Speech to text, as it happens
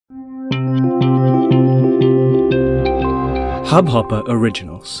Hubhopper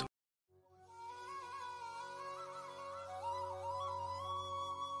Originals.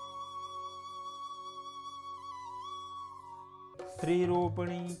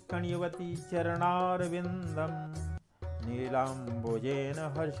 श्रीरूपिणी कण्यवती चरणारविन्दं नीलाम्बुजेन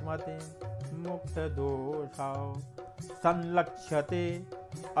हर्षमते मुक्तदोषा संलक्ष्यते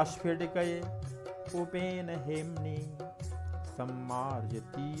अस्फटिकये Upen हेम्नि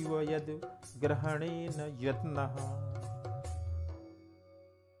सम्मार्जतीव यद् ग्रहणेन यत्नः।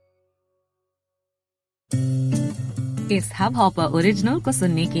 इस हब हॉपर ओरिजिनल को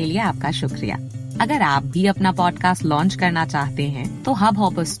सुनने के लिए आपका शुक्रिया। अगर आप भी अपना पॉडकास्ट लॉन्च करना चाहते हैं, तो हब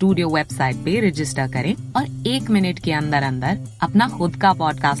हॉपर स्टूडियो वेबसाइट पे रजिस्टर करें और 1 मिनट के अंदर अंदर अपना खुद का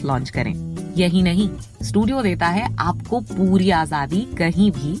पॉडकास्ट लॉन्च करें। यही नहीं, स्टूडियो देता है आपको पूरी आजादी कहीं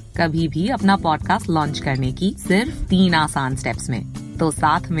भी कभी भी अपना पॉडकास्ट लॉन्च करने की, सिर्फ 3 आसान स्टेप्स में। तो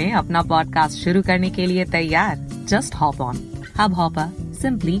साथ में अपना पॉडकास्ट शुरू करने के लिए तैयार? Just hop on hub hopper,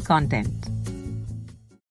 simply content.